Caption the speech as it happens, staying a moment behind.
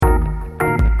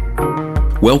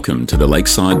Welcome to the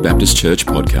Lakeside Baptist Church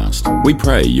podcast. We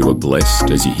pray you are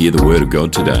blessed as you hear the Word of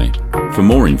God today. For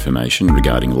more information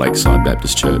regarding Lakeside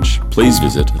Baptist Church, please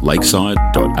visit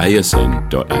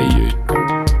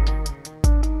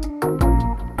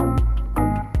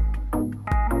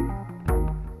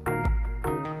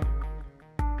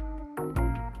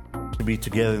To be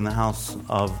together in the house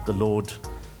of the Lord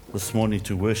this morning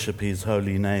to worship His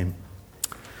holy name.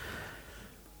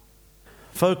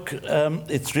 Folk,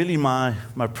 it's really my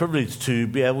privilege to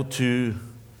be able to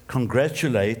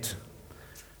congratulate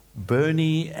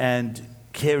Bernie and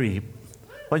Kerry.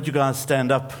 Why don't you guys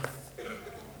stand up?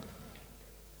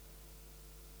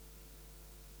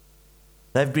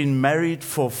 They've been married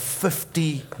for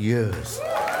 50 years.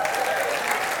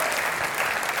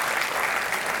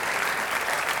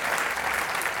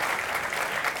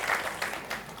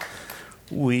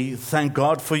 We thank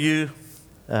God for you.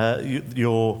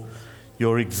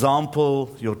 Your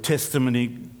example, your testimony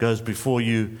goes before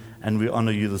you, and we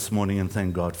honor you this morning and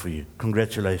thank God for you.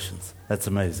 Congratulations. That's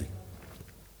amazing.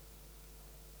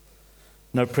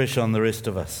 No pressure on the rest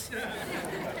of us.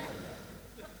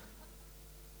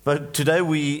 But today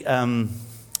we end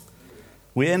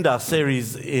our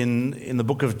series in the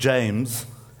book of James,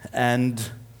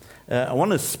 and I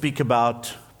want to speak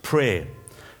about prayer.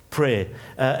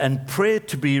 And prayer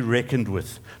to be reckoned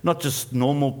with, not just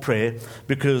normal prayer,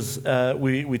 because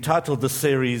we titled the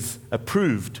series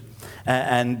Approved.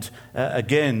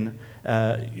 Again,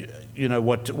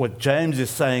 what James is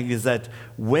saying is that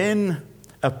when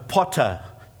a potter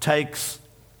takes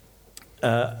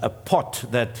a pot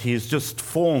that he has just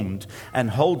formed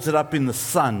and holds it up in the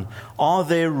sun, are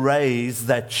there rays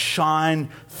that shine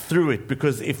through it?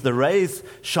 Because if the rays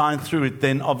shine through it,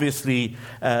 then obviously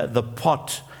the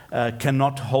pot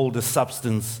cannot hold a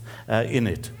substance in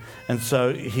it. And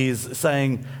so he's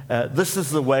saying this is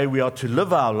the way we are to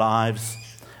live our lives,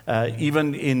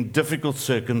 even in difficult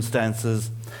circumstances.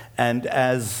 And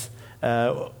as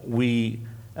we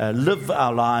live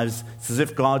our lives, it's as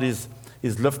if God is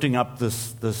lifting up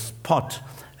this pot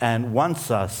and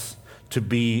wants us to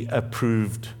be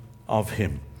approved of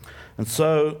Him. And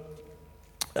so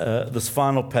this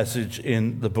final passage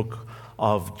in the book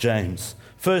of James.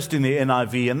 First in the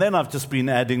NIV, and then I've just been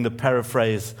adding the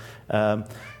paraphrase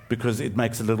because it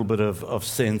makes a little bit of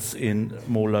sense in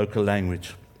more local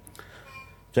language.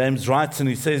 James writes and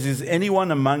he says, "Is anyone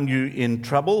among you in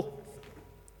trouble?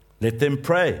 Let them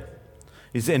pray.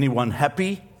 Is anyone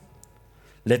happy?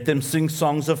 Let them sing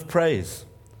songs of praise.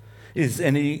 Is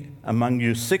any among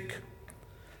you sick?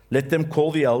 Let them call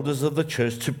the elders of the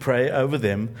church to pray over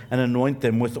them and anoint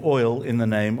them with oil in the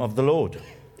name of the Lord.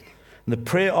 The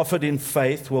prayer offered in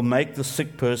faith will make the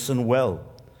sick person well.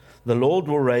 The Lord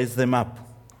will raise them up.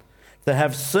 If they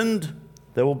have sinned,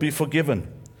 they will be forgiven.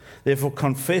 Therefore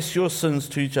confess your sins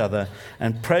to each other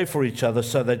and pray for each other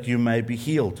so that you may be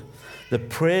healed. The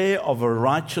prayer of a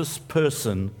righteous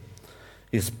person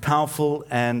is powerful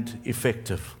and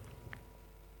effective."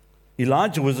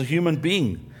 Elijah was a human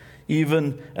being,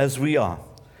 even as we are.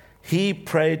 He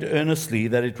prayed earnestly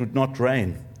that it would not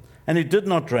rain, and it did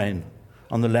not rain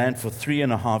on the land for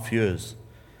 3.5 years.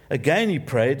 Again he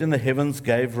prayed, and the heavens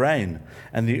gave rain,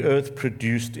 and the earth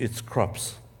produced its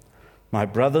crops. My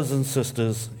brothers and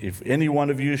sisters, if any one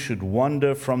of you should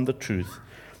wander from the truth,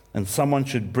 and someone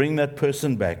should bring that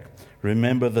person back,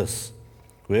 remember this: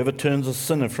 whoever turns a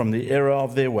sinner from the error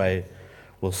of their way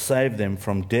will save them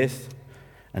from death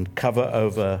and cover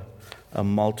over a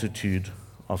multitude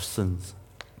of sins.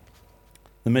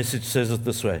 The Message says it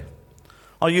this way: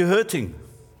 are you hurting?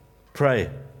 Pray.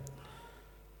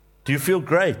 Do you feel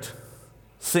great?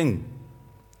 Sing.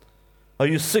 Are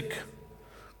you sick?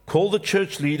 Call the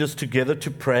church leaders together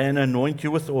to pray and anoint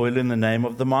you with oil in the name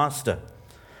of the Master.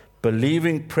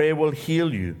 Believing prayer will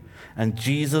heal you, and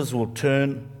Jesus will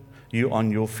turn you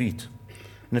on your feet.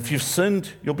 And if you've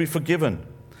sinned, you'll be forgiven,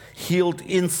 healed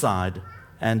inside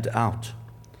and out.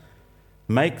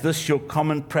 Make this your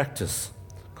common practice.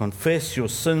 Confess your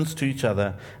sins to each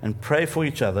other and pray for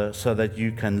each other so that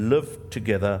you can live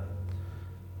together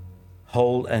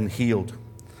whole and healed.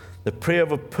 The prayer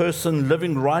of a person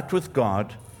living right with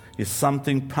God is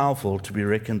something powerful to be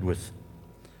reckoned with.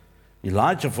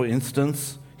 Elijah, for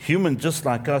instance, human just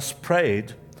like us,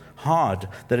 prayed hard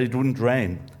that it wouldn't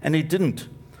rain, and it didn't.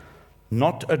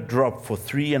 Not a drop for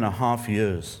 3.5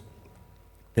 years.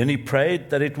 Then he prayed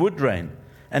that it would rain,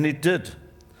 and it did.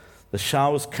 The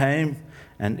showers came,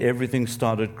 and everything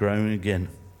started growing again.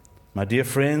 My dear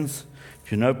friends,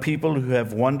 if you know people who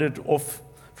have wandered off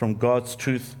from God's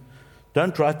truth,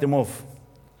 don't write them off.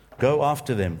 Go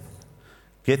after them.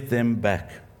 Get them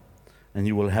back. and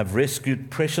you will have rescued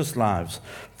precious lives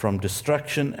from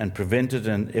destruction and prevented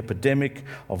an epidemic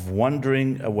of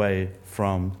wandering away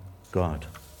from God.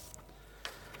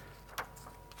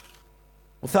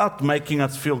 Without making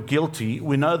us feel guilty,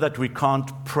 we know that we can't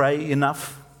pray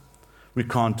enough, we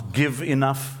can't give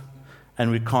enough, and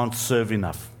we can't serve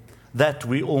enough. That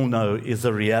we all know is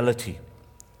a reality.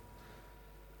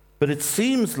 But it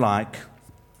seems like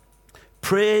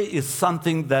prayer is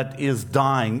something that is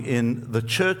dying in the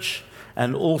church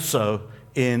and also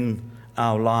in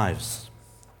our lives.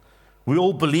 We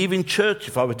all believe in church.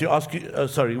 If I were to ask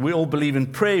you, we all believe in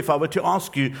prayer. If I were to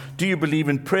ask you, do you believe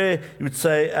in prayer? You would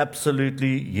say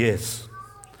absolutely yes.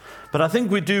 But I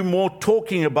think we do more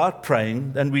talking about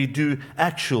praying than we do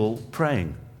actual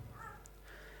praying.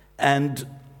 And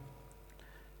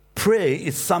prayer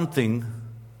is something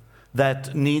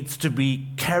that needs to be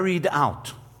carried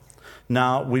out.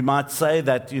 Now, we might say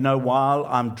that, while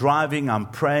I'm driving, I'm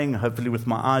praying, hopefully with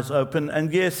my eyes open.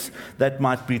 And yes, that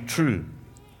might be true.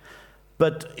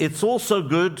 But it's also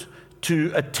good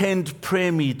to attend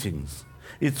prayer meetings.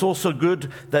 It's also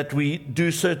good that we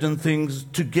do certain things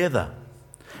together.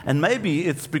 And maybe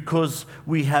it's because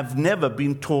we have never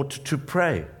been taught to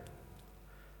pray.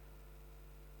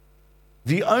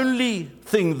 The only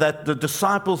thing that the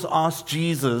disciples asked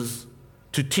Jesus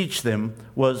to teach them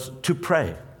was to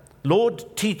pray. Lord,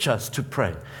 teach us to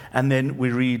pray. And then we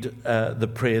read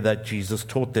the prayer that Jesus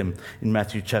taught them in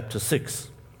Matthew chapter 6.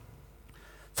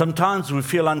 Sometimes we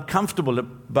feel uncomfortable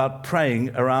about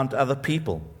praying around other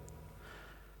people.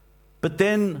 But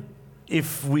then,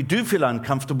 if we do feel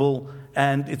uncomfortable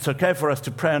and it's okay for us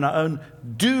to pray on our own,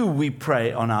 do we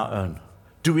pray on our own?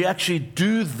 Do we actually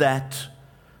do that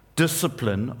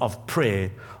discipline of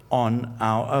prayer on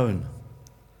our own?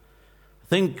 I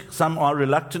think some are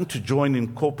reluctant to join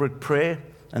in corporate prayer,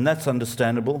 and that's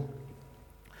understandable.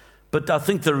 But I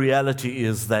think the reality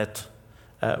is that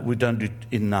we don't do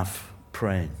enough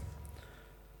praying.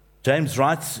 James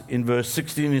writes in verse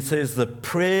 16, he says, the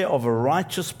prayer of a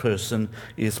righteous person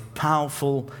is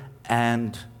powerful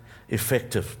and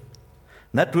effective.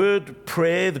 And that word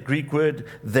prayer, the Greek word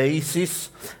thesis,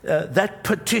 that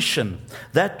petition,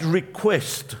 that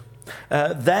request,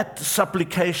 that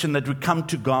supplication that we come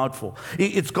to God for,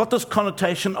 it's got this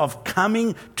connotation of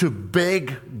coming to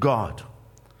beg God.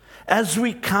 As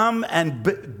we come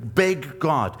and beg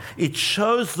God, it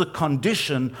shows the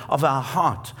condition of our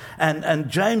heart. And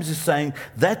James is saying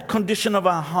that condition of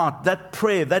our heart, that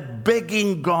prayer, that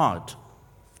begging God,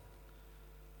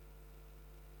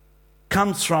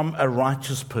 comes from a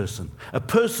righteous person, a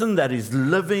person that is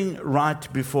living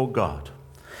right before God.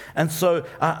 And so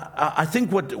I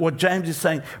think what James is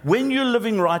saying, when you're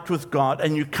living right with God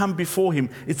and you come before Him,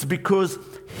 it's because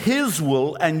His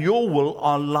will and your will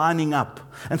are lining up.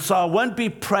 And so I won't be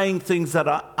praying things that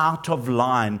are out of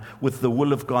line with the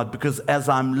will of God, because as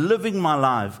I'm living my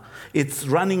life, it's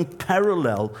running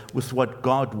parallel with what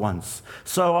God wants.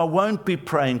 So I won't be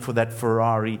praying for that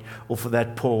Ferrari or for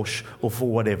that Porsche or for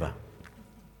whatever,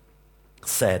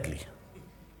 sadly.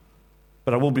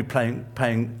 But I will be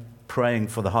praying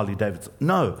for the Harley Davidson.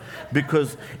 No,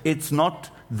 because it's not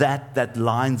that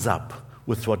lines up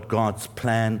with what God's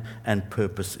plan and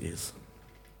purpose is.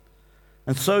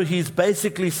 And so he's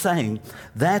basically saying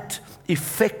that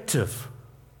effective,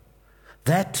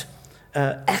 that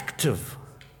active,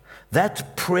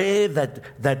 that prayer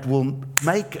that will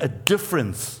make a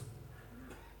difference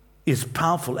is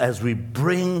powerful as we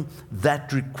bring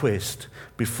that request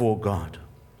before God.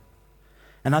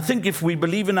 And I think if we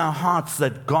believe in our hearts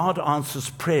that God answers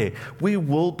prayer, we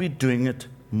will be doing it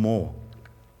more.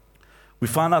 We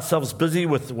find ourselves busy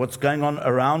with what's going on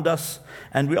around us,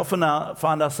 and we often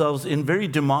find ourselves in very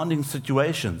demanding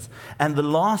situations. And the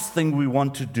last thing we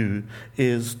want to do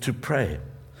is to pray.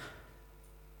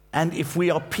 And if we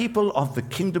are people of the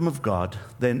kingdom of God,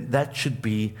 then that should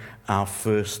be our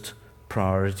first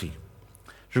priority.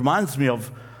 It reminds me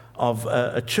of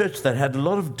a church that had a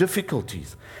lot of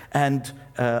difficulties. And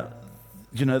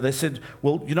they said,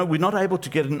 well, we're not able to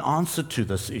get an answer to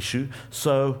this issue,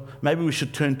 so maybe we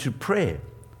should turn to prayer.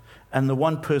 And the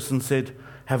one person said,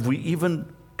 have we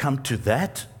even come to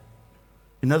that?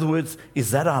 In other words,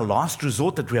 is that our last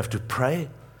resort, that we have to pray?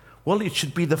 Well, it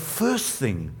should be the first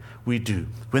thing we do.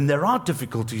 When there are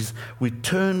difficulties, we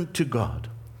turn to God.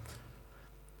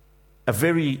 A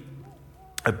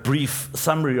brief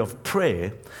summary of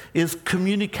prayer is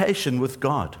communication with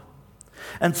God.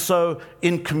 And so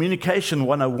in Communication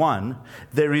 101,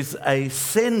 there is a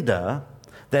sender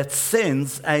that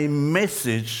sends a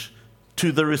message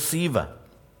to the receiver.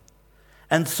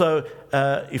 And so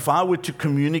if I were to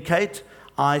communicate,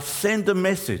 I send a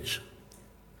message.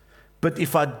 But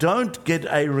if I don't get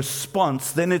a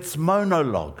response, then it's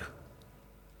monologue.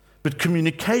 But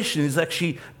communication is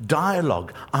actually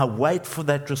dialogue. I wait for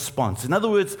that response. In other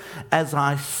words, as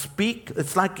I speak,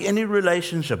 it's like any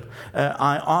relationship.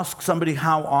 I ask somebody,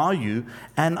 how are you?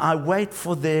 And I wait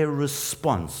for their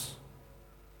response.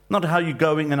 Not how you're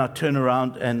going and I turn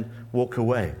around and walk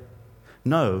away.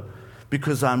 No,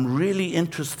 because I'm really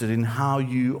interested in how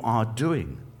you are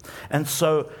doing. And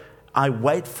so I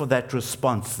wait for that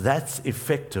response. That's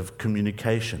effective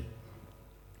communication.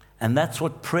 And that's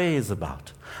what prayer is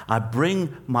about. I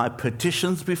bring my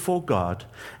petitions before God,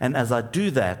 and as I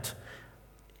do that,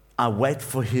 I wait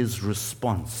for His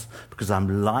response because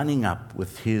I'm lining up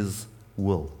with His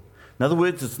will. In other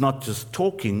words, it's not just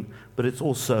talking, but it's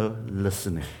also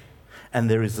listening. And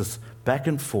there is this back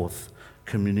and forth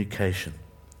communication.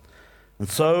 And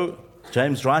so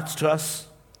James writes to us,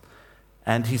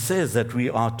 and he says that we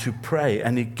are to pray,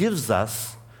 and he gives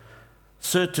us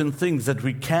certain things that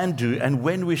we can do and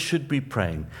when we should be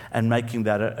praying and making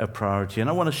that a priority. And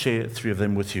I want to share 3 of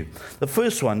them with you. The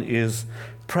first one is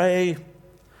pray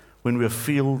when we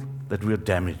feel that we're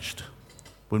damaged.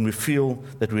 When we feel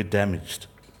that we're damaged.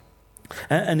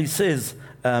 And he says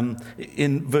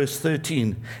in verse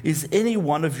 13, is any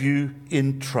one of you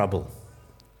in trouble?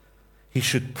 He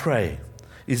should pray.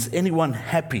 Is anyone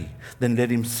happy? Then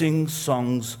let him sing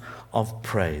songs of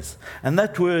praise. And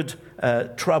that word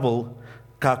trouble,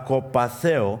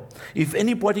 kakopatheo, if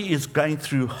anybody is going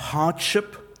through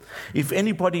hardship, if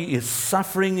anybody is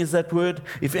suffering, is that word,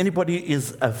 if anybody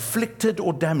is afflicted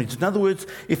or damaged. In other words,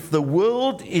 if the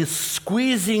world is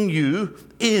squeezing you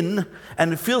in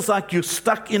and it feels like you're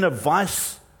stuck in a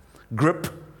vice grip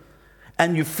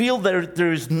and you feel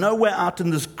there is no way out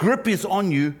and this grip is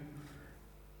on you,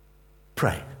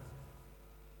 pray.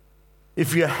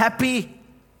 If you're happy,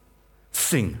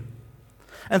 sing.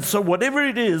 And so whatever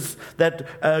it is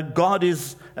that God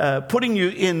is putting you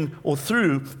in or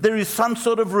through, there is some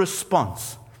sort of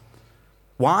response.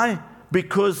 Why?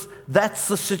 Because that's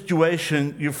the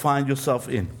situation you find yourself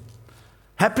in.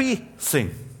 Happy?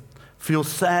 Sing. Feel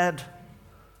sad?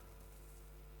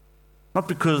 Not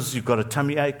because you've got a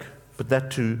tummy ache, but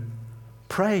that too.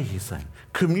 Pray, he's saying.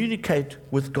 Communicate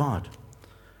with God.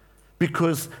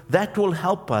 Because that will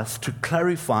help us to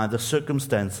clarify the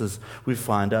circumstances we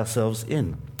find ourselves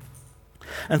in.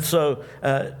 And so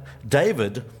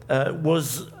David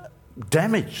was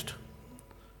damaged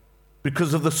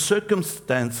because of the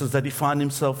circumstances that he found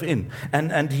himself in.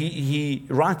 And he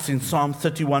writes in Psalm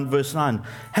 31 verse 9,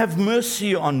 have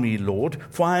mercy on me, Lord,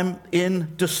 for I am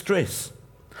in distress.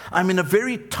 I'm in a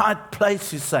very tight place,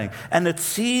 he's saying. And it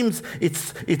seems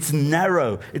it's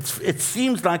narrow. It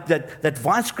seems like that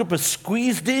vice grip is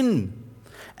squeezed in.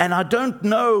 And I don't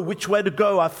know which way to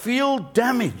go. I feel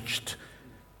damaged,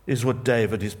 is what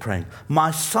David is praying.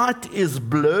 My sight is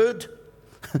blurred.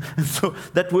 And so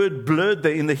that word blurred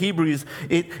there in the Hebrew is,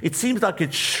 it seems like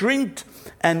it's shrinked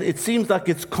and it seems like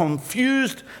it's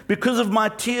confused because of my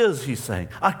tears, he's saying.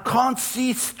 I can't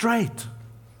see straight.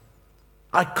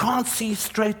 I can't see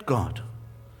straight, God.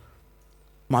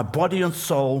 My body and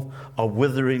soul are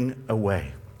withering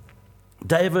away.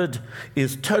 David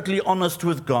is totally honest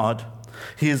with God.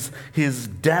 He's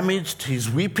damaged. He's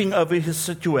weeping over his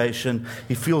situation.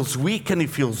 He feels weak and he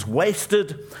feels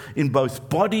wasted in both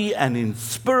body and in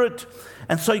spirit.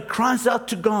 And so he cries out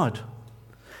to God.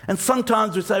 And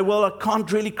sometimes we say, well, I can't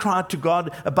really cry out to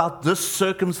God about this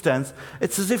circumstance.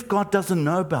 It's as if God doesn't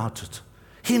know about it.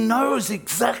 He knows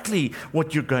exactly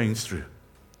what you're going through.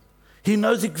 He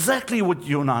knows exactly what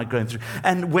you and I are going through.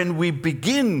 And when we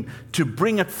begin to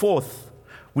bring it forth,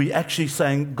 we're actually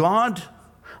saying, God,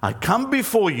 I come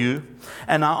before you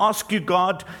and I ask you,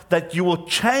 God, that you will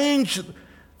change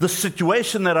the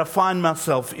situation that I find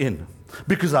myself in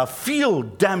because I feel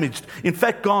damaged. In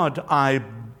fact, God, I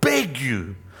beg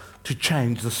you to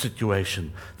change the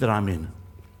situation that I'm in.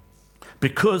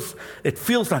 Because it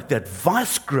feels like that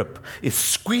vice grip is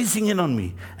squeezing in on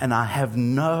me and I have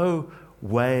no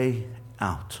way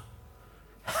out.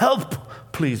 Help,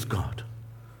 please, God.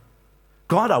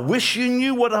 God, I wish you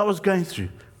knew what I was going through.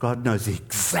 God knows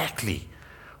exactly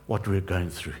what we're going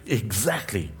through.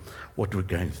 Exactly what we're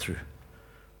going through.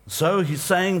 So he's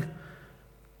saying,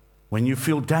 when you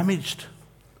feel damaged,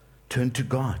 turn to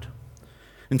God.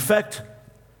 In fact,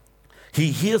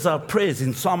 He hears our prayers.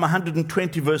 In Psalm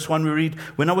 120 verse 1 we read,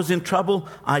 when I was in trouble,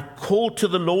 I called to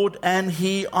the Lord and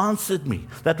He answered me.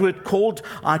 That word called,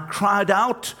 I cried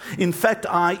out. In fact,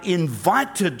 I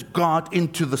invited God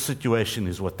into the situation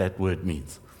is what that word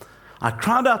means. I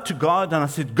cried out to God and I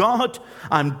said, God,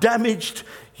 I'm damaged.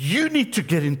 You need to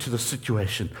get into the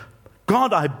situation.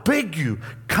 God, I beg you,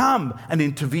 come and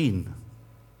intervene.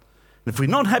 And if we're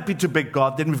not happy to beg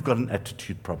God, then we've got an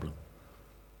attitude problem.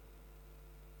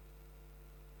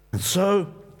 And so,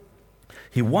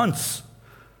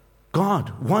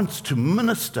 God wants to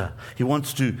minister. He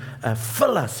wants to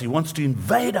fill us. He wants to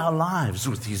invade our lives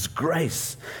with His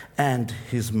grace and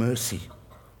His mercy.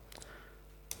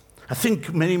 I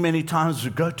think many, many times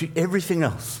we go to everything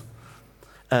else.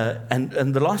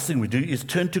 And the last thing we do is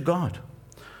turn to God.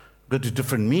 Go to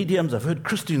different mediums. I've heard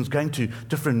Christians going to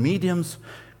different mediums,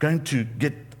 going to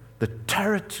get the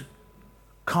tarot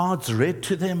cards read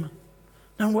to them.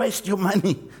 Don't waste your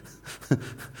money.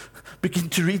 Begin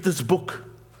to read this book.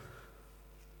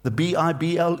 The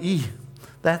Bible.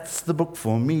 That's the book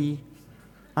for me.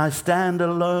 I stand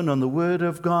alone on the Word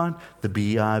of God. The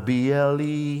Bible.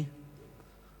 You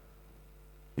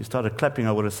started clapping,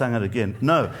 I would have sang it again.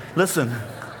 No, listen.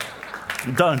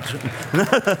 Don't.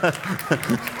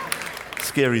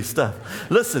 Scary stuff.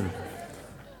 Listen.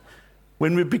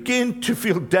 When we begin to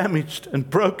feel damaged and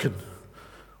broken,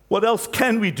 what else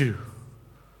can we do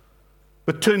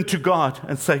but turn to God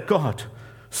and say, God,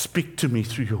 speak to me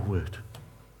through your word?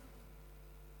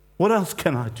 What else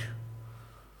can I do?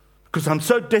 Because I'm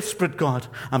so desperate, God.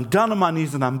 I'm down on my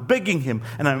knees and I'm begging Him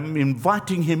and I'm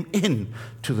inviting Him in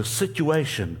to the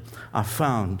situation I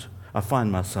find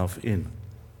myself in.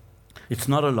 It's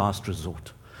not a last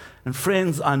resort. And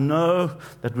friends, I know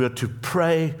that we are to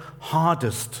pray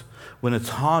hardest when it's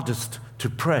hardest to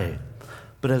pray.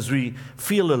 But as we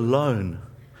feel alone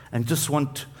and just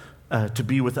want to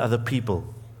be with other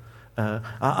people,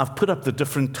 I've put up the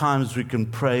different times we can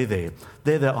pray there.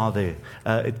 There they are there.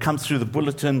 It comes through the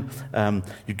bulletin.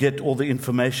 You get all the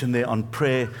information there on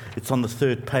prayer. It's on the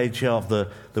third page here of the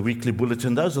weekly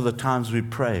bulletin. Those are the times we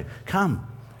pray. Come.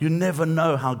 You never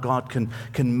know how God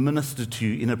can minister to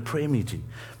you in a prayer meeting.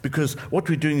 Because what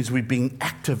we're doing is we're being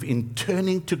active in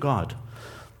turning to God.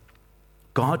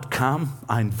 God, come.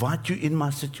 I invite you in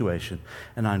my situation.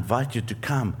 And I invite you to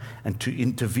come and to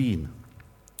intervene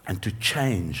and to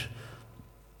change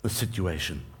the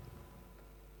situation.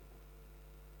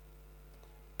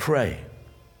 Pray.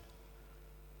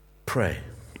 Pray.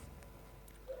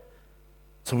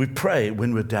 So we pray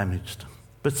when we're damaged.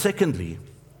 But secondly,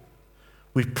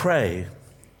 we pray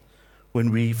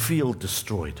when we feel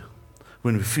destroyed.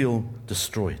 When we feel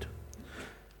destroyed.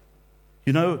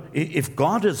 You know, if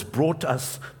God has brought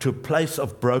us to a place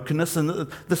of brokenness,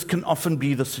 and this can often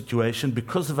be the situation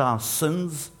because of our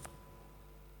sins,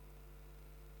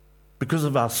 we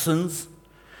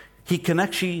can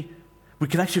actually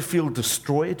feel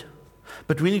destroyed.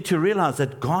 But we need to realize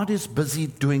that God is busy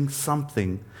doing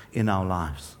something in our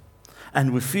lives.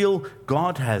 And we feel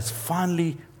God has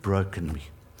finally broken me.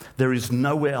 There is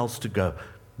nowhere else to go.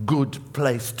 Good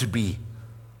place to be.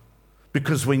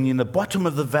 Because when you're in the bottom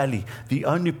of the valley, the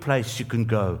only place you can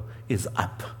go is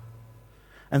up.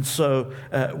 And so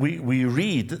we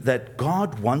read that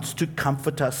God wants to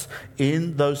comfort us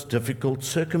in those difficult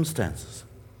circumstances.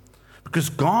 Because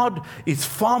God is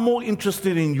far more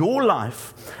interested in your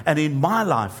life and in my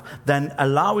life than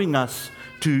allowing us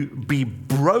to be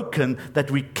broken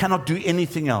that we cannot do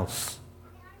anything else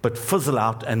but fizzle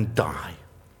out and die.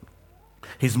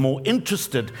 He's more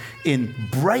interested in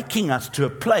breaking us to a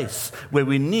place where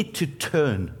we need to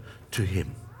turn to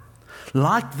Him.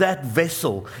 Like that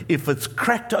vessel, if it's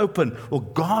cracked open, well,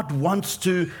 God wants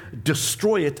to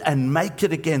destroy it and make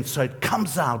it again so it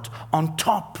comes out on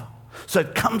top. So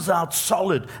it comes out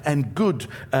solid and good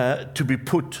to be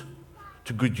put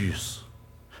to good use.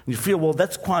 And you feel, well,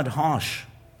 that's quite harsh.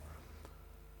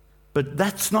 But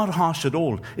that's not harsh at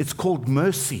all. It's called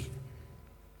mercy.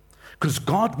 Because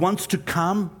God wants to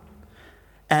come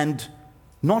and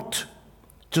not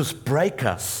just break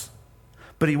us,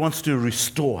 but He wants to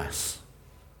restore us.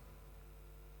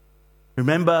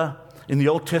 Remember, in the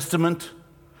Old Testament,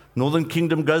 Northern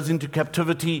Kingdom goes into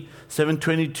captivity,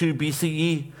 722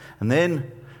 BCE, and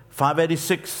then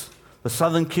 586, the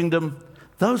Southern Kingdom.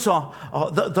 Those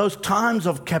times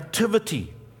of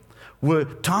captivity were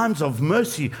times of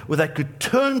mercy where they could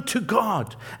turn to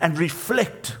God and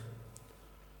reflect.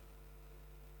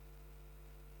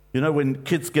 You know, when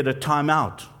kids get a time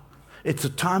out, it's a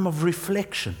time of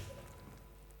reflection.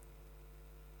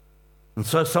 And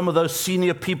so some of those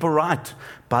senior people write,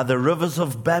 by the rivers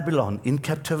of Babylon in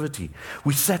captivity,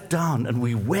 we sat down and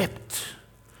we wept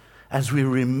as we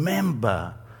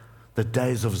remember the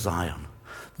days of Zion.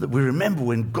 That we remember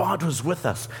when God was with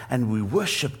us and we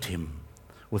worshipped Him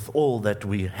with all that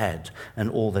we had and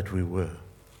all that we were.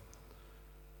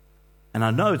 And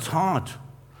I know it's hard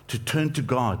to turn to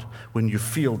God when you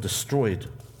feel destroyed.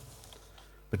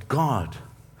 But God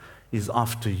He's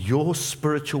after your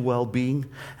spiritual well-being,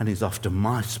 and He's after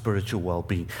my spiritual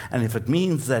well-being. And if it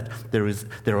means that there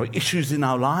are issues in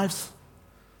our lives,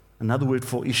 another word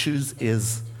for issues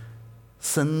is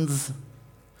sins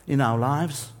in our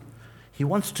lives, He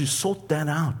wants to sort that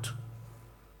out.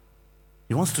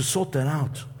 He wants to sort that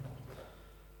out.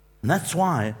 And that's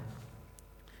why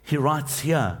He writes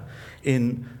here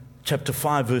in chapter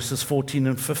 5, verses 14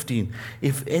 and 15,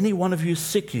 if any one of you is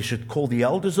sick, you should call the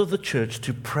elders of the church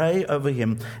to pray over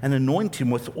him and anoint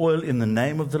him with oil in the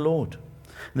name of the Lord.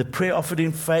 And the prayer offered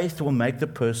in faith will make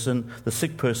the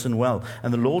sick person well,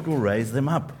 and the Lord will raise them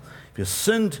up. If you've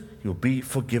sinned, you'll be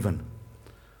forgiven.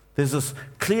 There's this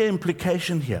clear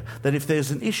implication here that if there's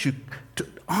an issue, to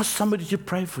ask somebody to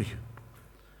pray for you.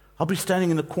 I'll be standing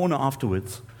in the corner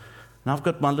afterwards, and I've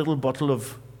got my little bottle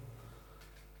of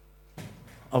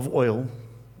oil.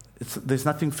 There's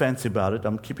nothing fancy about it.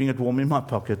 I'm keeping it warm in my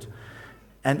pocket.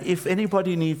 And if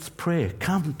anybody needs prayer,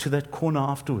 come to that corner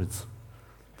afterwards.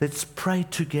 Let's pray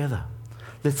together.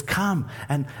 Let's come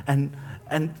and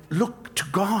look to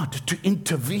God to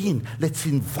intervene. Let's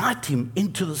invite Him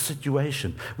into the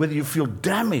situation. Whether you feel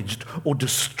damaged or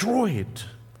destroyed,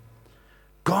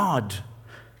 God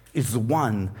is the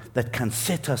one that can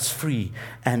set us free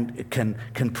and can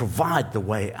provide the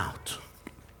way out.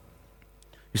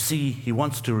 You see, He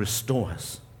wants to restore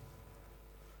us.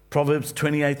 Proverbs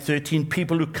 28:13,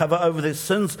 people who cover over their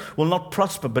sins will not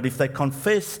prosper, but if they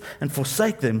confess and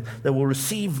forsake them, they will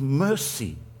receive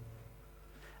mercy.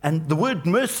 And the word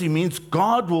mercy means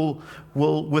God will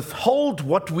withhold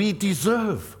what we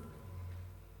deserve.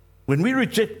 When we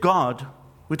reject God,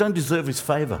 we don't deserve His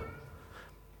favor.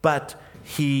 But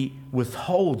He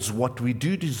withholds what we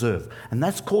do deserve, and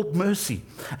that's called mercy.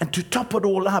 And to top it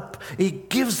all up, He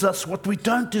gives us what we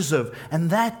don't deserve, and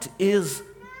that is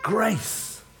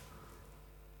grace.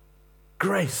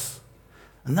 Grace.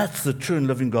 And that's the true and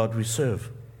living God we serve.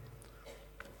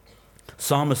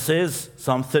 Psalmist says,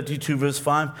 Psalm 32 verse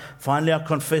 5, finally I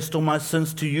confessed all my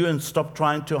sins to you and stopped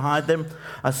trying to hide them.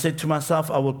 I said to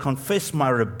myself, I will confess my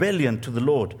rebellion to the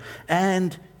Lord,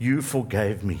 and you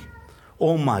forgave me.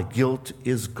 All my guilt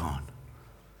is gone.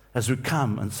 As we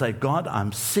come and say, God,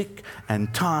 I'm sick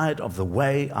and tired of the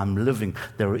way I'm living.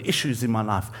 There are issues in my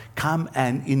life. Come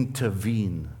and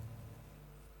intervene.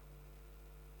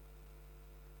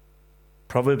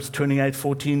 Proverbs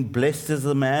 28:14, blessed is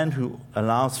the man who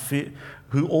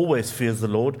always fears the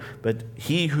Lord, but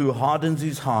he who hardens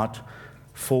his heart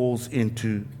falls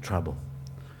into trouble.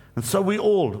 And so we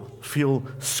all feel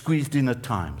squeezed in at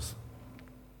times.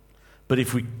 But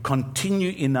if we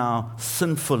continue in our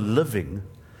sinful living,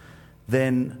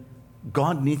 then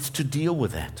God needs to deal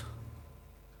with that.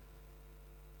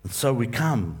 And so we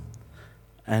come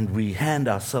and we hand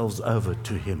ourselves over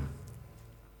to Him.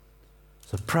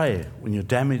 So pray when you're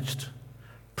damaged.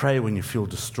 Pray when you feel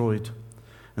destroyed.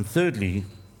 And thirdly,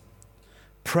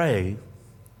 pray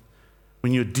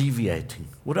when you're deviating.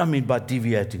 What do I mean by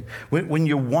deviating? When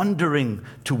you're wandering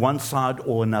to one side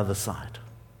or another side.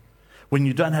 When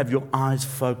you don't have your eyes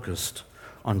focused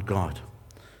on God.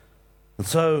 And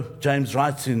so James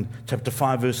writes in chapter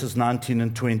 5 verses 19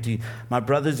 and 20, my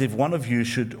brothers, if one of you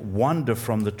should wander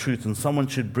from the truth and someone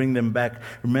should bring them back,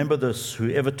 remember this,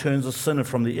 whoever turns a sinner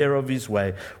from the error of his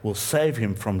way will save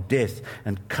him from death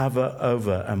and cover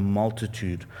over a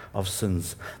multitude of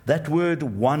sins. That word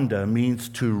wander means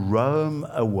to roam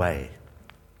away,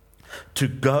 to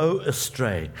go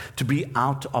astray, to be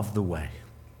out of the way.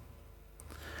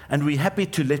 And we're happy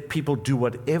to let people do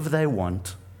whatever they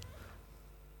want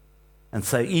and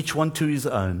say each one to his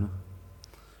own.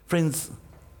 Friends,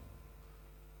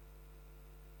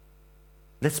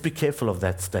 let's be careful of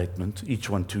that statement, each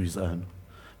one to his own.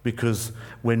 Because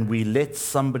when we let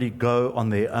somebody go on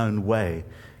their own way,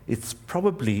 it's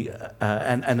probably,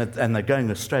 and they're going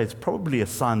astray, it's probably a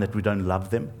sign that we don't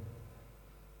love them.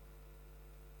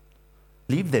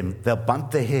 Leave them, they'll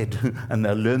bump their head and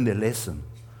they'll learn their lesson.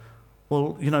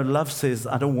 Well, love says,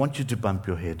 I don't want you to bump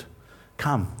your head.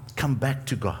 Come back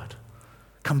to God.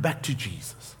 Come back to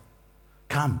Jesus.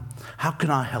 Come. How can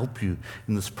I help you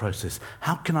in this process?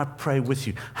 How can I pray with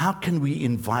you? How can we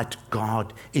invite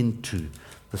God into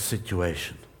the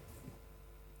situation?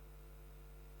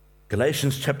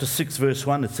 Galatians chapter 6 verse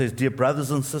 1, it says, dear brothers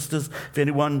and sisters,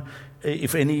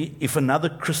 if another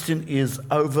Christian is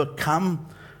overcome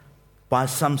by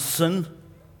some sin,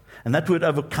 and that word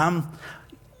overcome,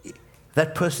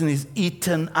 that person is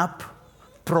eaten up,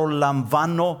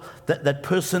 prolamvano, that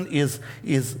person is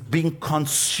being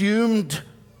consumed,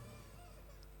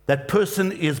 that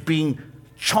person is being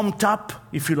chomped up,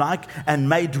 if you like, and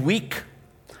made weak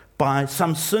by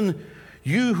some sin.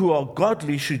 You who are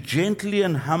godly should gently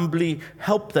and humbly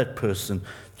help that person.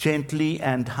 Gently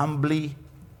and humbly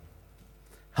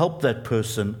help that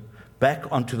person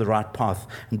back onto the right path.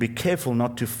 And be careful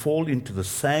not to fall into the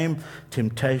same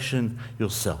temptation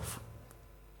yourself.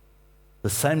 The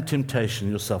same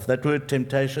temptation yourself. That word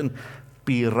temptation,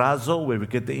 pirazo, where we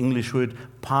get the English word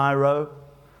pyro,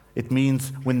 it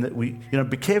means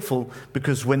be careful,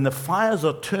 because when the fires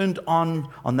are turned on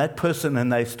that person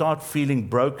and they start feeling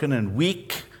broken and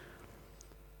weak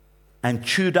and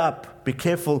chewed up, be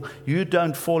careful you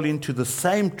don't fall into the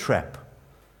same trap.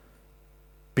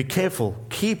 Be careful.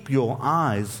 Keep your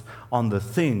eyes on the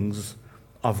things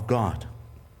of God.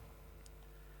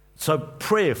 So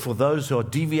prayer for those who are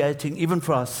deviating, even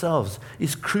for ourselves,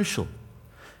 is crucial.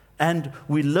 And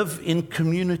we live in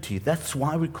community. That's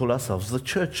why we call ourselves the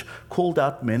church, called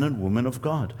out men and women of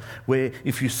God. Where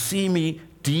if you see me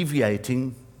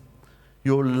deviating,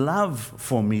 your love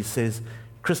for me says,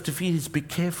 Christofides, be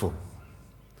careful.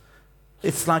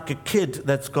 It's like a kid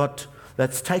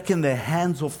that's taken their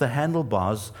hands off the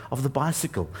handlebars of the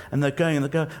bicycle. And they're going and they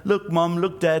go, look, Mom,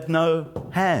 look, Dad, no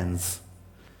hands.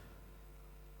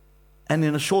 And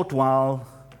in a short while,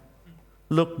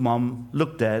 look, Mom,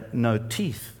 look, Dad, no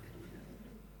teeth.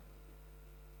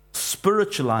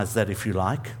 Spiritualize that if you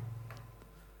like.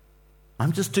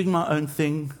 I'm just doing my own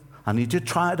thing. I need to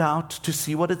try it out to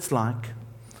see what it's like.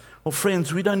 Well,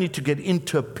 friends, we don't need to get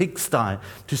into a pigsty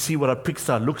to see what a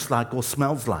pigsty looks like or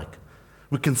smells like.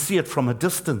 We can see it from a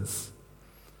distance.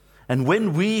 And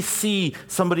when we see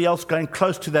somebody else going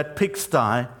close to that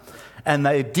pigsty and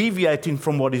they're deviating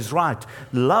from what is right,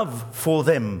 love for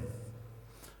them,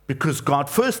 because God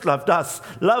first loved us,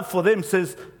 love for them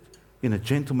says, in a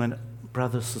gentleman,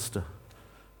 brother, sister,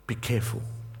 be careful.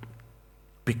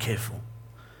 Be careful.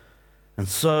 And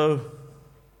so,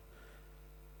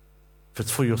 if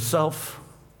it's for yourself,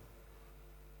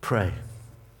 pray.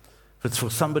 If it's for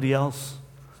somebody else,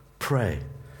 pray,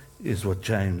 is what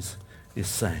James is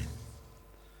saying.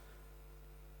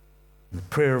 And the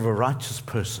prayer of a righteous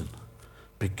person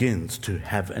begins to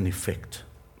have an effect.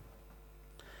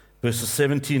 Verses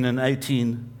 17 and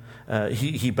 18,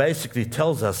 he basically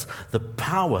tells us the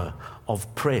power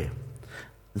of prayer.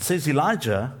 It says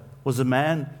Elijah was a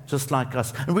man just like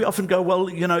us. And we often go, well,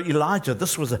 Elijah,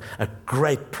 this was a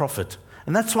great prophet.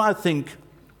 And that's why I think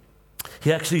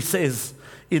he actually says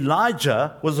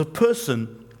Elijah was a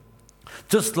person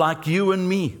just like you and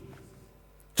me.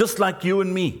 Just like you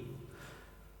and me.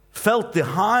 Felt the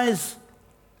highs,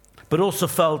 but also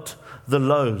felt the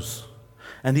lows.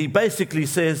 And he basically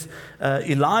says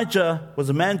Elijah was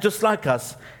a man just like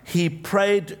us. He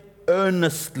prayed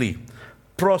earnestly.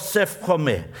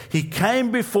 Prosefchome. He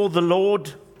came before the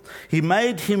Lord. He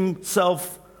made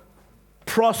himself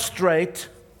prostrate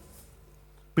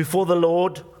before the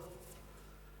Lord.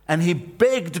 And he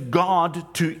begged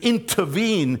God to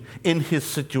intervene in his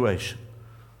situation.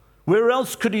 Where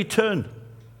else could he turn?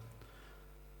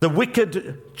 The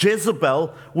wicked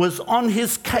Jezebel was on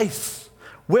his case.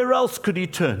 Where else could he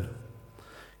turn?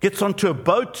 Gets onto a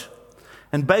boat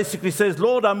and basically says,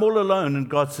 Lord, I'm all alone. And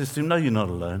God says to him, no, you're not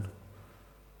alone.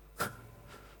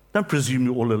 Don't presume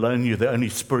you're all alone. You're the only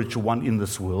spiritual one in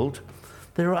this world.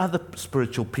 There are other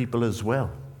spiritual people as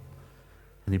well.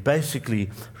 And he basically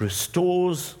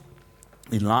restores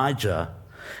Elijah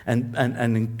and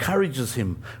encourages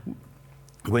him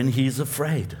when he's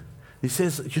afraid. He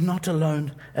says, you're not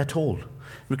alone at all.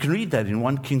 We can read that in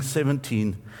 1 Kings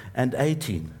 17 and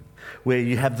 18, where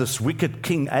you have this wicked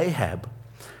king Ahab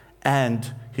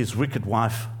and his wicked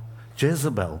wife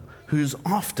Jezebel, who's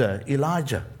after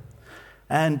Elijah.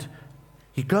 And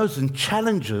he goes and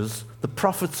challenges the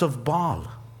prophets of Baal.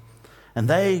 And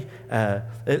I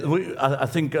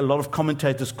think a lot of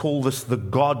commentators call this the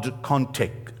God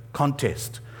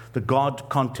contest. The God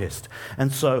contest.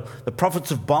 And so the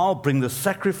prophets of Baal bring the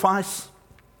sacrifice,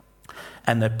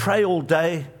 and they pray all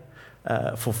day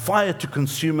for fire to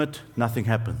consume it. Nothing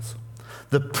happens.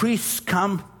 The priests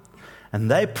come,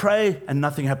 and they pray, and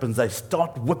nothing happens. They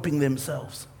start whipping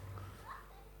themselves.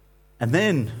 And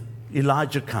then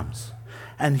Elijah comes,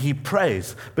 and he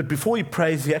prays. But before he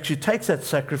prays, he actually takes that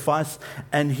sacrifice,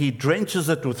 and he drenches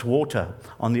it with water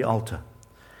on the altar.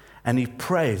 And he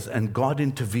prays, and God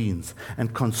intervenes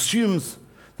and consumes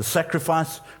the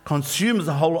sacrifice, consumes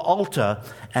the whole altar,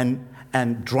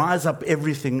 and dries up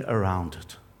everything around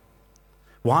it.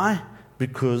 Why?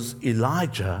 Because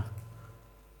Elijah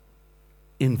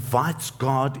invites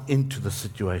God into the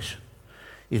situation.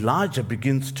 Elijah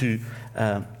begins to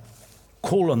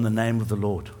call on the name of the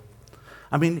Lord.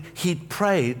 I mean, he'd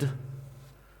prayed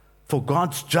for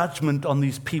God's judgment on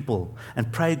these people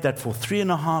and prayed that for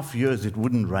 3.5 years it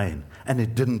wouldn't rain, and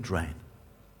it didn't rain.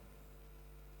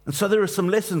 And so there are some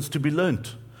lessons to be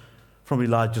learnt from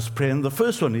Elijah's prayer. And the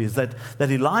first one is that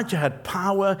Elijah had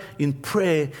power in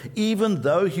prayer even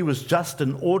though he was just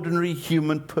an ordinary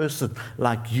human person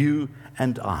like you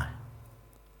and I.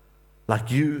 Like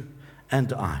you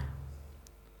and I.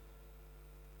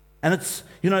 And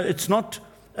it's not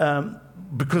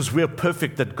because we're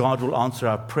perfect that God will answer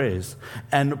our prayers,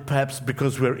 and perhaps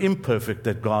because we're imperfect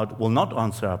that God will not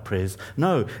answer our prayers.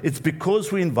 No, it's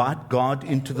because we invite God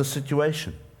into the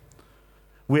situation.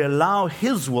 We allow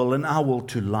His will and our will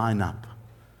to line up.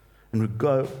 And we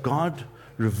go, God,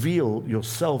 reveal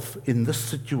yourself in this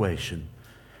situation.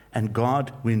 And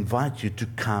God, we invite you to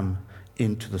come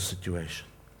into the situation.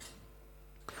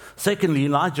 Secondly,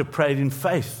 Elijah prayed in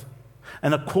faith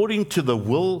and according to the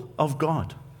will of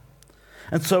God.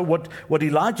 And so what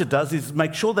Elijah does is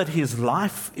make sure that his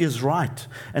life is right.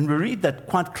 And we read that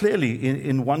quite clearly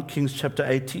in 1 Kings chapter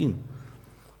 18.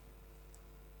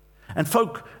 And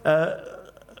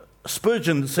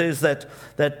Spurgeon says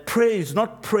that prayer is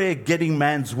not prayer getting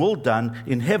man's will done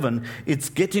in heaven, it's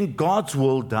getting God's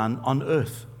will done on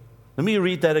earth. Let me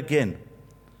read that again.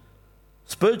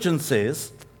 Spurgeon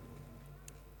says,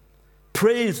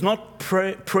 prayer is not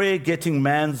prayer getting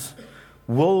man's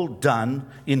will done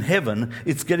in heaven,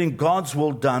 it's getting God's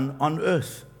will done on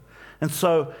earth. And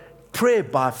so prayer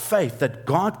by faith that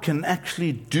God can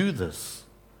actually do this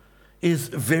is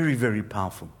very, very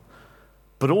powerful.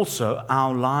 But also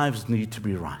our lives need to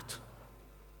be right.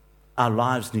 Our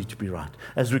lives need to be right.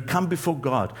 As we come before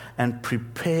God and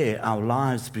prepare our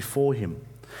lives before Him,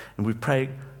 and we pray,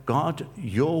 God,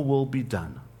 your will be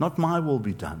done. Not my will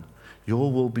be done.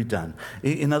 Your will be done.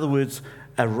 In other words,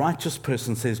 a righteous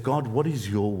person says, God, what is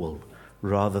your will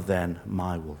rather than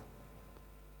my will?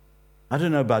 I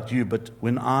don't know about you, but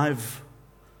when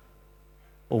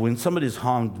somebody's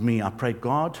harmed me, I pray,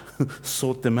 God,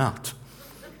 sort them out.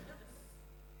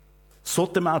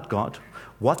 Sort them out, God.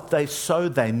 What they sow,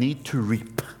 they need to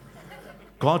reap.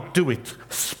 God, do it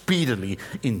speedily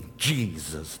in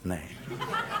Jesus' name.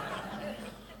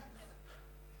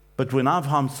 But when I've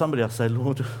harmed somebody, I say,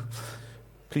 Lord,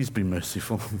 please be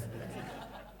merciful.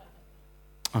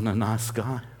 I'm a nice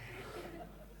guy.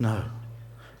 No.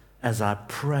 As I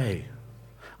pray,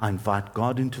 I invite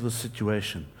God into the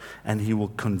situation, and He will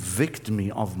convict me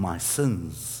of my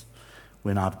sins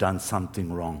when I've done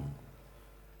something wrong.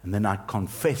 And then I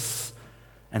confess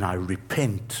and I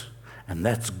repent, and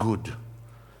that's good,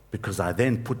 because I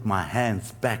then put my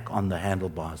hands back on the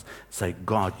handlebars, say,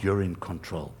 God, you're in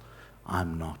control.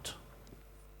 I'm not.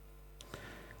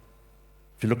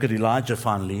 If you look at Elijah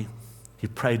finally, he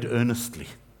prayed earnestly.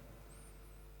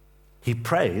 He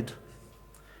prayed,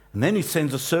 and then he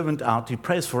sends a servant out. He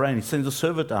prays for rain. He sends a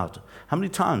servant out. How many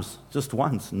times? Just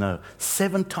once? No.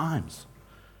 7 times.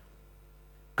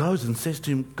 Goes and says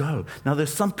to him, go. Now,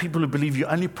 there's some people who believe you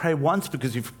only pray once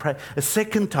because if you pray a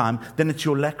second time, then it's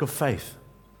your lack of faith.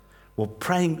 Well,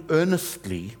 praying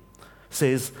earnestly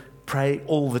says pray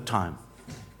all the time.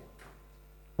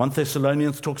 1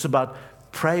 Thessalonians talks about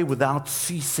pray without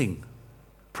ceasing.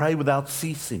 Pray without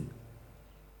ceasing.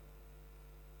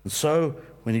 And so,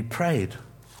 when he prayed,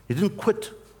 he didn't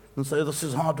quit and say, this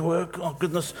is hard work. Oh,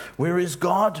 goodness, where is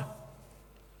God?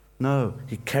 No,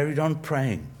 he carried on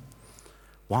praying.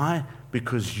 Why?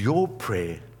 Because your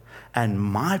prayer and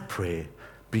my prayer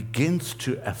begins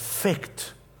to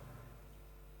affect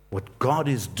what God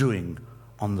is doing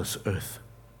on this earth.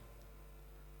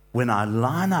 When I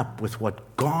line up with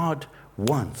what God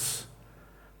wants,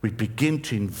 we begin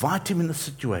to invite Him in the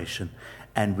situation,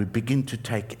 and we begin to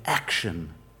take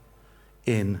action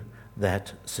in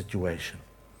that situation.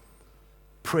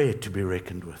 Prayer to be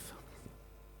reckoned with.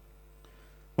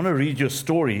 I want to read you a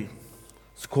story.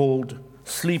 It's called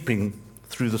Sleeping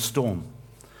Through the Storm.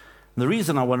 And the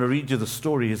reason I want to read you the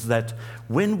story is that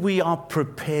when we are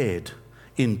prepared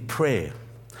in prayer,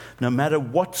 no matter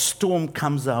what storm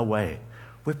comes our way,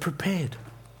 we're prepared.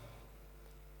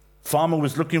 Farmer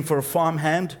was looking for a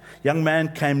farmhand. Young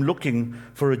man came looking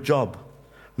for a job.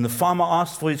 When the farmer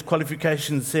asked for his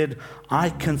qualifications, said,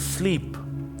 I can sleep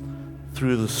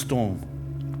through the storm.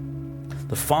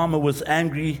 The farmer was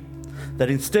angry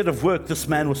that instead of work, this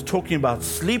man was talking about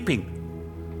sleeping.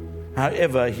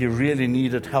 However, he really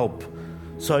needed help,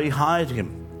 so he hired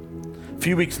him. A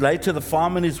few weeks later, the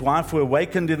farmer and his wife were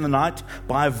awakened in the night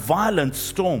by a violent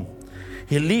storm.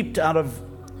 He leaped out of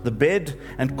the bed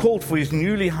and called for his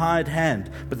newly hired hand,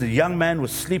 but the young man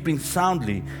was sleeping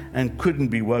soundly and couldn't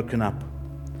be woken up.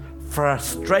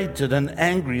 Frustrated and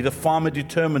angry, the farmer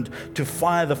determined to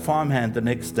fire the farmhand the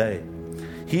next day.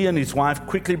 He and his wife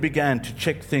quickly began to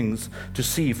check things to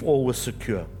see if all was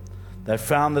secure. They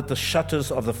found that the shutters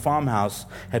of the farmhouse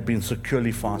had been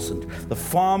securely fastened. The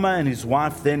farmer and his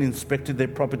wife then inspected their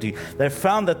property. They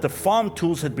found that the farm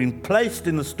tools had been placed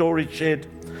in the storage shed,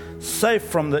 safe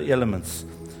from the elements.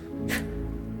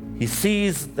 He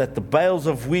sees that the bales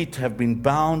of wheat have been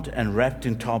bound and wrapped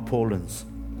in tarpaulins.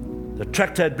 The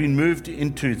tractor had been moved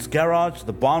into its garage.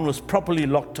 The barn was properly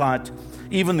locked tight.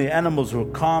 Even the animals were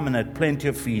calm and had plenty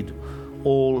of feed.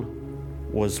 All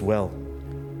was well.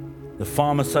 The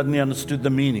farmer suddenly understood the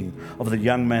meaning of the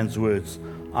young man's words.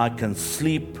 I can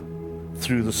sleep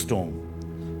through the storm.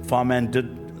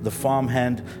 The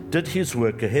farmhand did his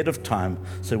work ahead of time,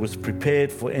 so was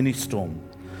prepared for any storm.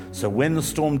 So when the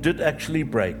storm did actually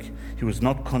break, he was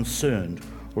not concerned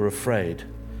or afraid.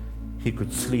 He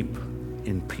could sleep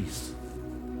in peace.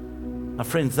 My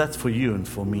friends, that's for you and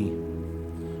for me.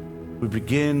 We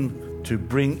begin to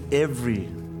bring every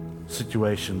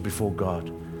situation before God.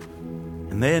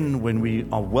 And then when we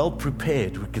are well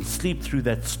prepared, we can sleep through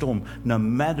that storm, no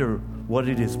matter what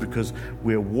it is, because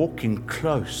we're walking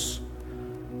close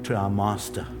to our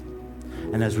Master.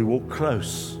 And as we walk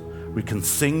close, we can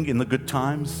sing in the good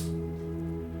times,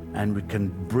 and we can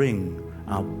bring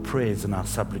our prayers and our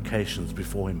supplications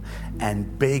before Him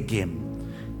and beg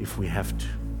Him if we have to.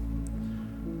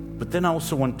 But then I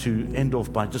also want to end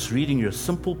off by just reading you a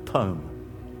simple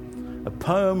poem. A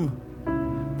poem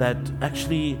that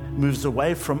actually moves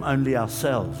away from only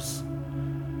ourselves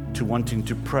to wanting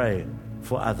to pray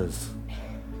for others.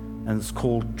 And it's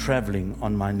called Traveling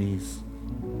on My Knees.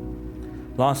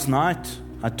 Last night,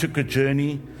 I took a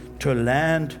journey to a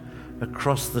land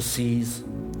across the seas.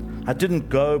 I didn't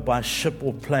go by ship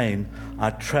or plane. I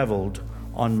traveled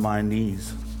on my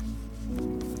knees.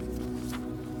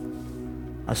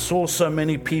 I saw so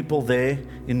many people there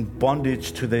in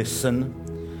bondage to their sin,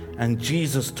 and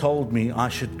Jesus told me I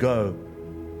should go,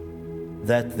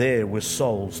 that there were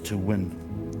souls to win.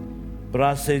 But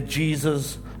I said,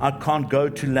 Jesus, I can't go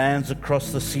to lands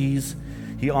across the seas.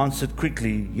 He answered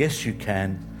quickly, yes, you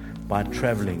can, by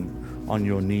traveling on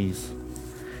your knees.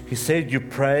 He said, you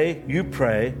pray,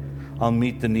 I'll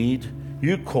meet the need.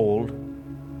 You call,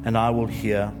 and I will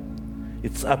hear.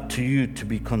 It's up to you to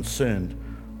be concerned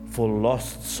for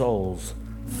lost souls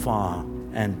far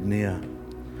and near.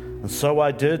 And so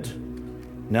I did,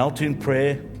 knelt in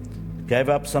prayer, gave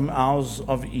up some hours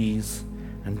of ease,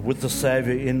 and with the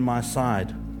Savior in my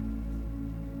side,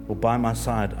 or by my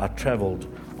side, I traveled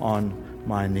on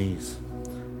my knees.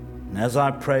 And as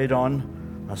I prayed on,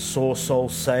 I saw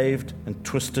souls saved and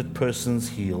twisted persons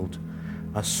healed.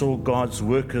 I saw God's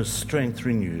workers' strength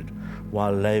renewed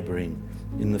while laboring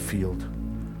in the field.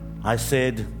 I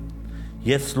said,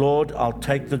 yes, Lord, I'll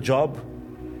take the job.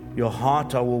 Your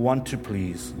heart I will want to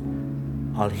please.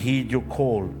 I'll heed your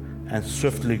call and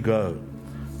swiftly go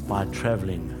by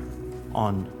traveling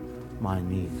on my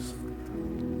knees.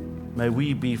 May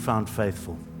we be found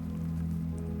faithful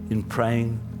in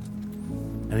praying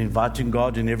and inviting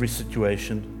God in every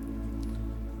situation,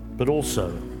 but also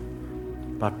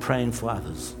by praying for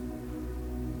others,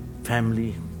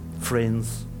 family,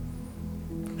 friends,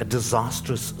 a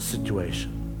disastrous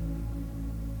situation.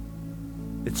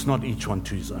 It's not each one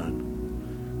to his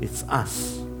own. It's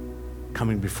us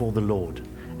coming before the Lord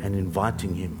and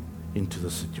inviting Him into the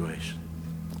situation.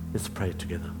 Let's pray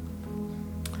together.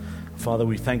 Father,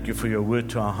 we thank you for your word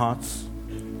to our hearts.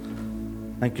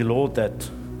 Thank you, Lord, that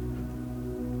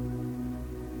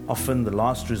often the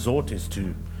last resort is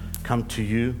to come to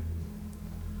you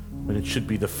when it should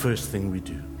be the first thing we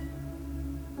do.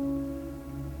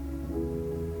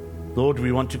 Lord,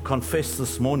 we want to confess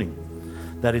this morning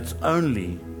that it's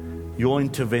only your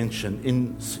intervention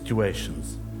in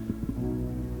situations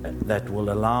that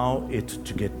will allow it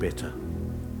to get better.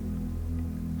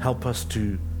 Help us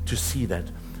to see that.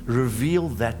 Reveal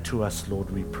that to us, Lord,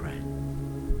 we pray.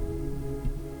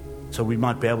 So we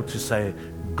might be able to say,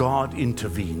 God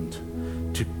intervened.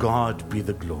 To God be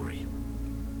the glory.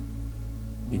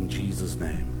 In Jesus'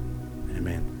 name,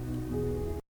 amen.